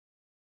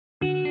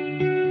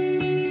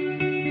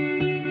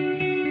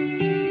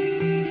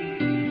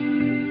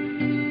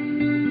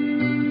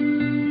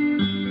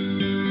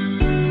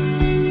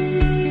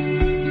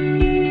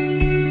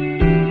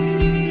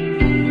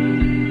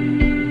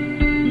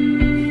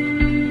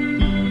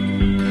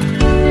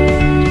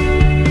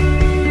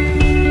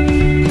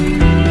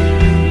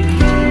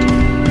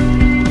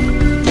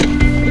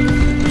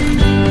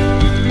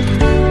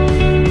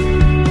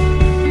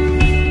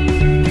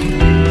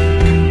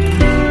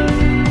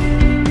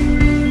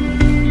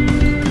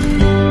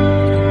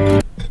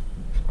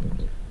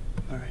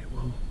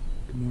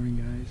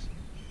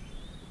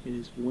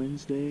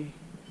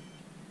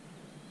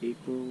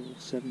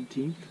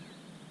17th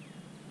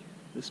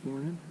this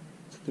morning.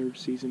 It's the third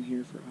season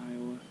here for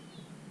Iowa.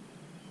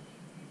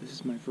 This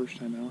is my first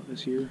time out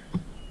this year.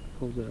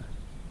 Pulled a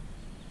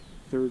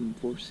third and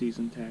fourth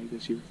season tag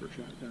this year for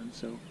shotgun.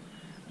 So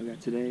I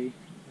got today,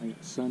 I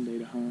got Sunday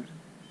to hunt,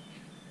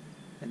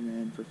 and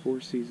then for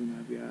fourth season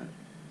I've got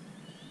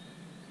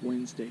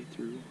Wednesday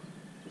through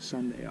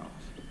Sunday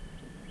off.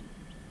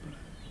 But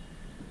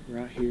we're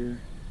out here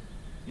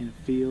in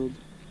a field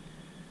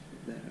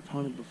that I've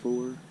hunted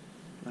before.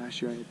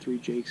 Last year I had 3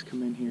 jakes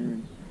come in here,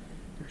 and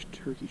there's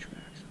turkey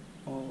tracks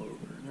all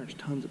over, and there's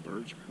tons of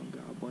birds around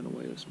gobbling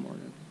away this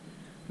morning.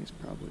 I think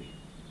it's probably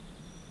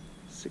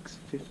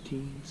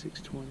 6:15,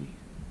 6:20,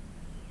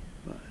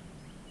 but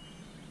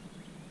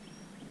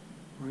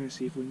we're gonna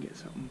see if we can get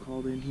something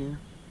called in here.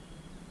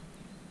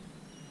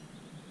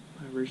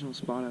 My original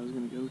spot I was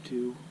gonna go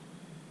to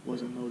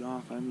wasn't mowed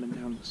off. I haven't been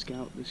down to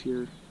scout this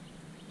year,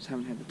 just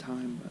haven't had the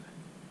time, but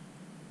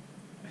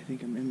I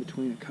think I'm in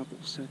between a couple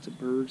sets of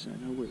birds, and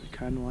I know where they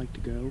kind of like to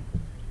go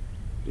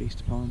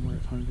based upon where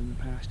I've hunted in the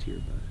past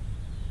here, but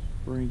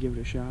we're going to give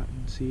it a shot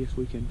and see if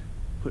we can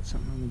put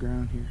something on the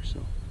ground here,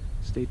 so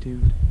stay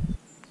tuned.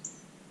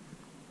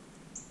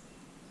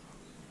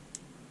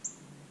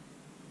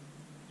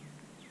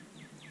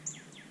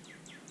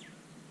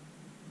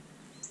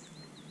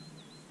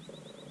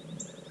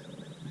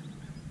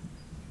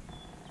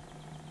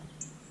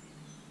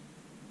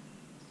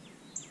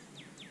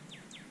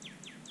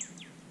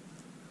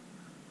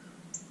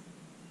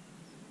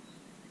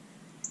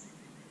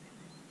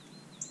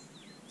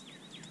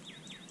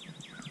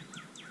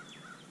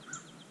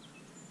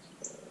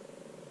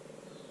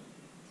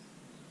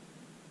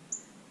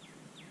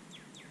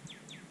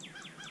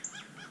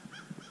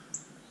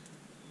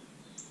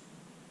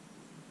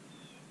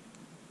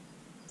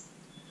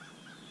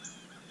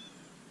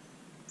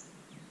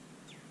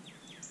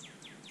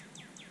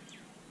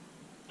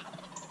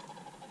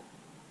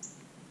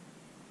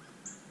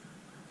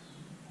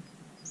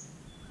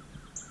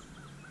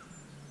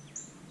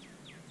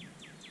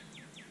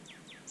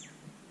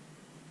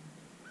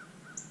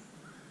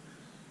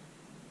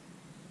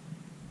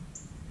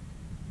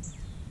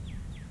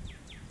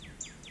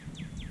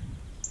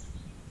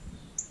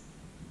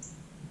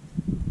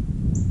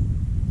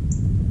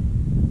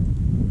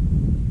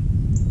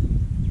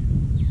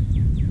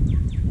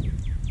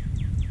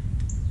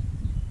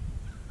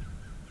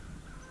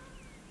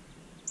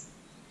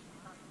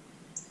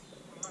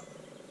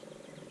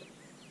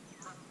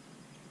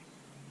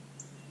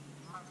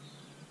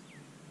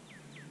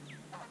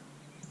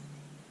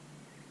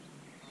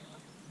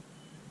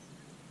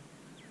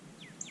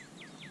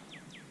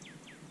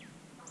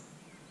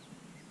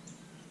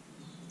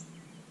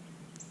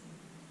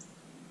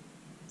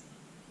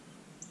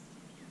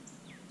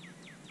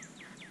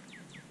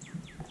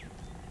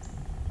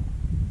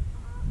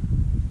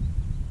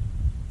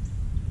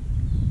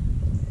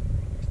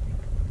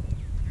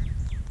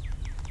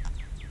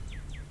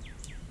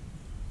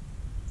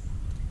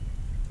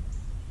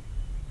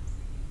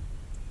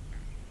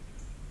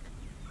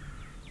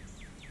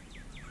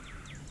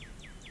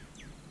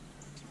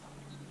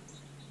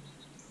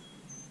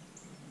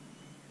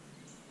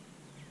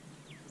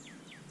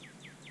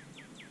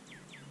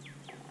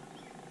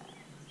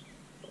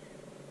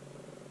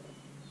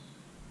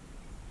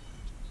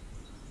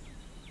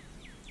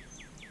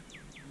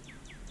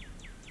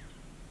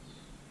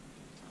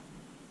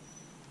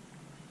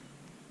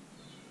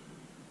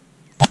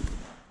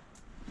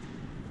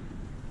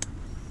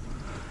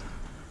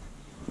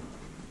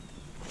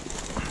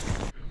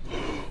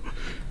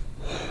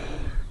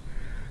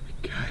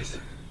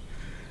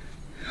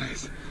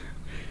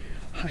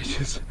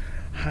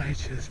 I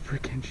just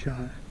freaking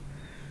shot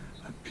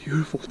a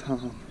beautiful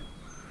tom.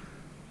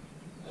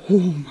 Oh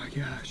my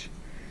gosh.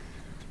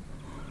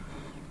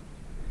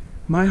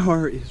 My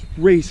heart is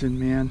racing,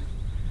 man.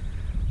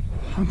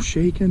 I'm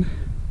shaking.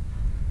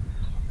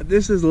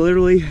 This is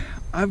literally,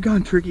 I've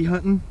gone turkey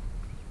hunting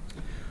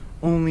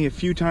only a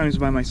few times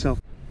by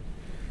myself.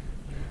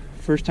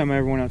 First time I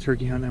ever went out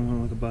turkey hunting, I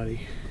went with a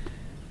buddy,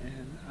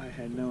 and I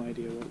had no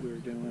idea what we were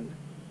doing.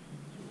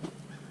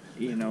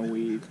 You know,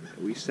 we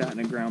sat in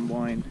a ground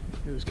blind.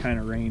 It was kind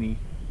of rainy,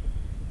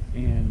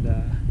 and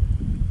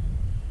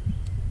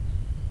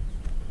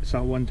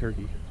saw one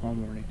turkey all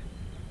morning.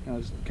 I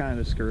was kind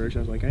of discouraged.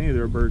 I was like, I knew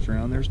there were birds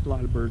around. There's a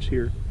lot of birds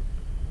here.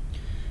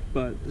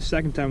 But the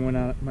second time I went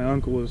out, my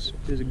uncle is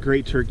a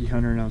great turkey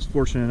hunter, and I was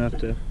fortunate enough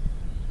to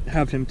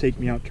have him take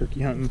me out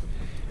turkey hunting.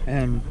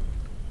 And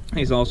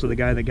he's also the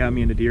guy that got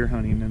me into deer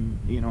hunting. And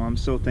you know, I'm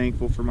so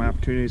thankful for my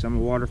opportunities. I'm a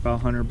waterfowl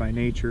hunter by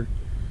nature,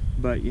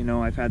 but you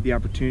know, I've had the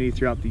opportunity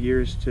throughout the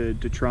years to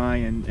try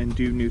and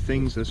do new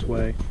things this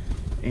way.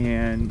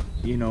 And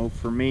you know,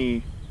 for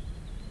me,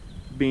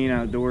 being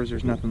outdoors,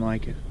 there's nothing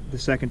like it. The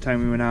second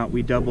time we went out,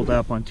 we doubled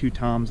up on 2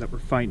 toms that were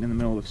fighting in the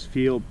middle of this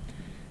field.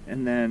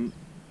 And then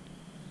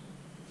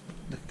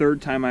the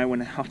third time I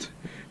went out,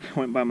 I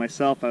went by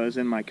myself. I was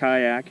in my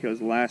kayak. It was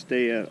the last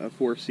day of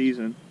 4th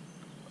season.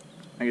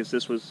 I guess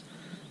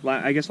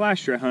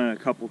last year I hunted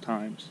a couple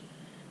times,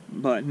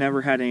 but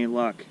never had any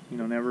luck. You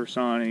know, never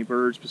saw any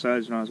birds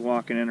besides when I was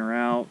walking in or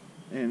out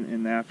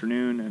in the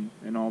afternoon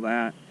and all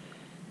that.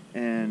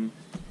 And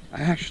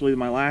I actually,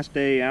 my last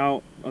day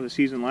out of the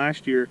season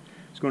last year,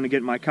 was going to get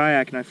in my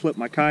kayak, and I flipped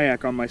my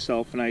kayak on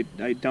myself, and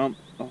I dumped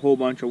a whole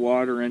bunch of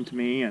water into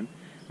me, and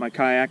my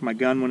kayak, my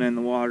gun went in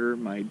the water,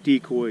 my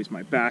decoys,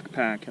 my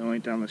backpack, and I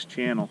went down this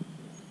channel.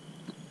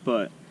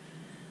 But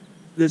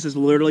this is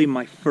literally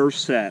my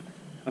first set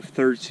of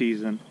third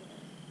season.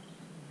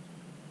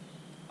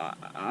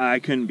 I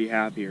couldn't be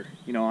happier.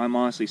 You know, I'm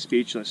honestly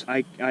speechless.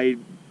 I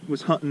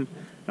was hunting,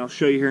 and I'll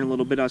show you here in a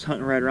little bit. I was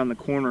hunting right around the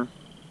corner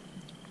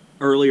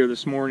earlier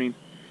this morning,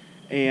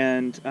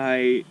 and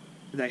I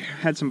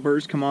had some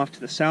birds come off to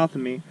the south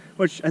of me,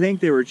 which I think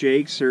they were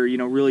jakes or, you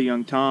know, really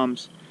young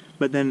toms.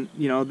 But then,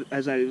 you know,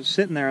 as I was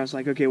sitting there, I was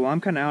like, okay, well,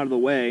 I'm kind of out of the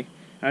way.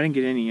 I didn't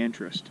get any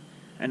interest.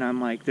 And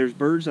I'm like, there's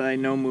birds that I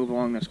know move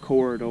along this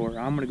corridor.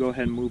 I'm going to go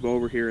ahead and move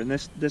over here. And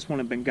this one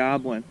had been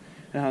gobbling.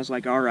 And I was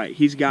like, all right,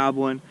 he's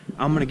gobbling.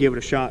 I'm going to give it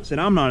a shot. And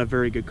I'm not a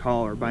very good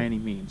caller by any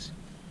means.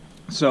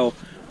 So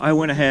I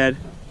went ahead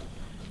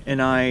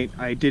and I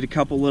did a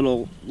couple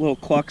little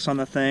clucks on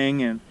the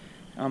thing and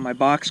on my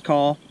box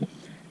call.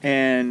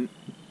 And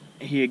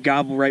he had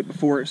gobbled right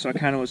before it, so I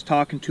kind of was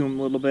talking to him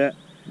a little bit.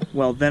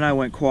 Well, then I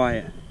went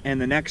quiet. And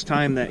the next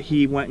time that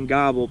he went and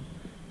gobbled,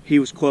 he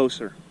was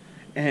closer.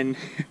 And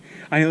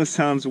I know this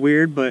sounds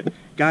weird, but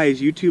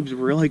guys, YouTube's a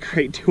really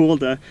great tool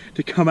to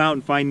come out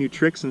and find new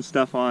tricks and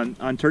stuff on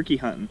turkey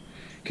hunting.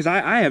 Because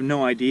I have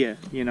no idea,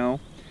 you know.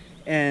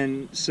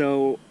 And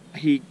so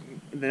the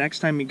next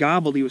time he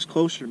gobbled, he was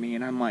closer to me,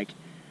 and I'm like,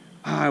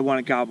 oh, I want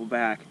to gobble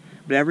back.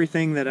 But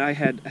everything that I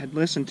had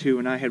listened to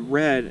and I had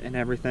read and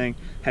everything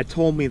had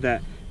told me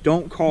that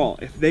don't call.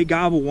 If they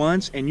gobble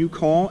once and you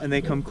call and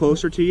they come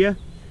closer to you,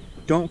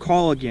 don't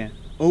call again.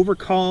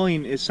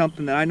 Overcalling is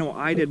something that I know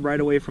I did right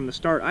away from the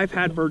start. I've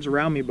had birds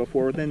around me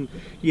before within,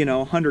 you know,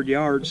 100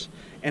 yards,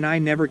 and I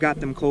never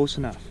got them close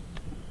enough.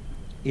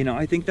 You know,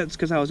 I think that's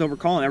because I was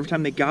overcalling. Every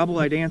time they gobble,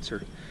 I'd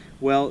answer.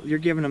 Well, you're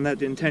giving them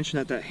the intention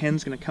that that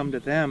hen's going to come to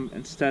them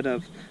instead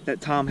of that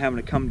tom having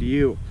to come to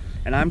you.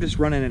 And I'm just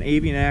running an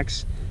Avian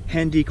X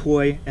hen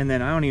decoy, and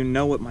then I don't even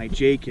know what my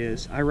jake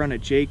is. I run a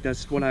jake.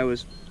 That's what I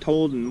was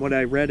told and what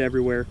I read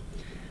everywhere.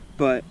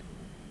 But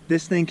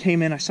this thing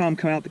came in, I saw him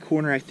come out the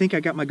corner. I think I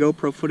got my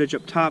GoPro footage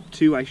up top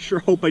too. I sure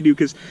hope I do,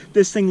 because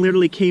this thing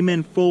literally came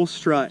in full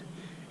strut.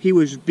 He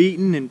was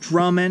beating and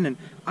drumming, and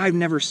I've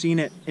never seen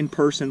it in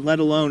person, let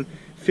alone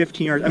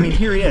 15 yards. I mean,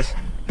 here he is.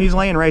 He's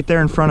laying right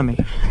there in front of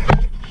me.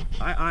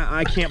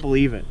 I can't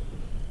believe it.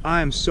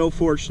 I am so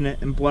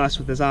fortunate and blessed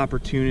with this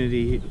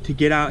opportunity to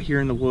get out here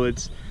in the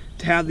woods,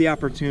 to have the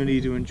opportunity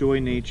to enjoy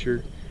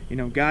nature, you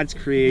know, God's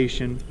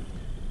creation.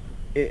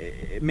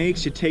 It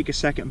makes you take a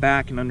second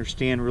back and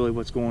understand really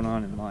what's going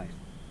on in life.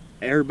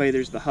 Everybody,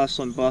 there's the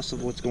hustle and bustle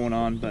of what's going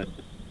on, but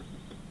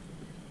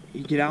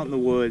you get out in the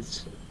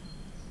woods,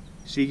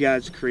 see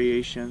God's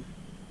creation,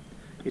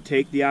 you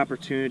take the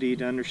opportunity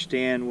to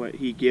understand what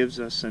He gives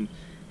us, and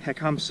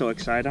heck, I'm so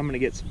excited. I'm going to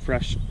get some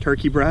fresh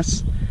turkey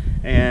breasts,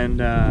 and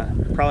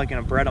probably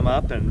going to bread them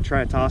up and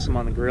try to toss them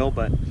on the grill,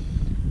 but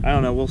I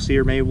don't know, we'll see,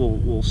 or maybe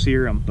we'll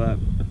sear them, but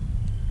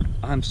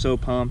I'm so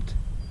pumped.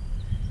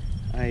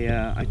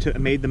 I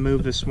made the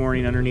move this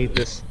morning underneath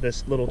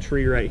this little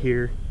tree right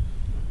here,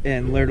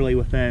 and literally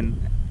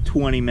within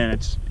 20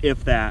 minutes,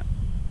 if that,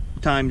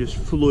 time just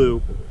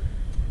flew.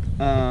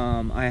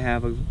 I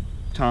have a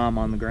tom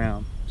on the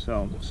ground,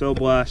 so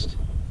blessed.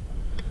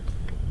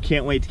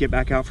 Can't wait to get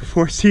back out for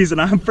fourth season.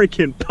 I'm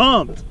freaking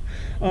pumped.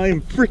 I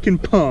am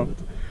freaking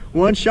pumped.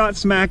 One shot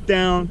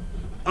smackdown.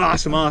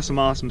 Awesome, awesome,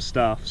 awesome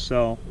stuff.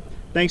 So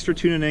thanks for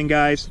tuning in,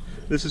 guys.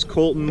 This is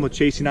Colton with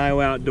Chasing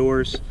Iowa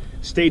Outdoors.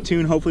 Stay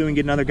tuned. Hopefully we can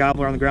get another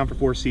gobbler on the ground for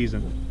fourth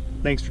season.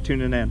 Thanks for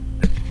tuning in.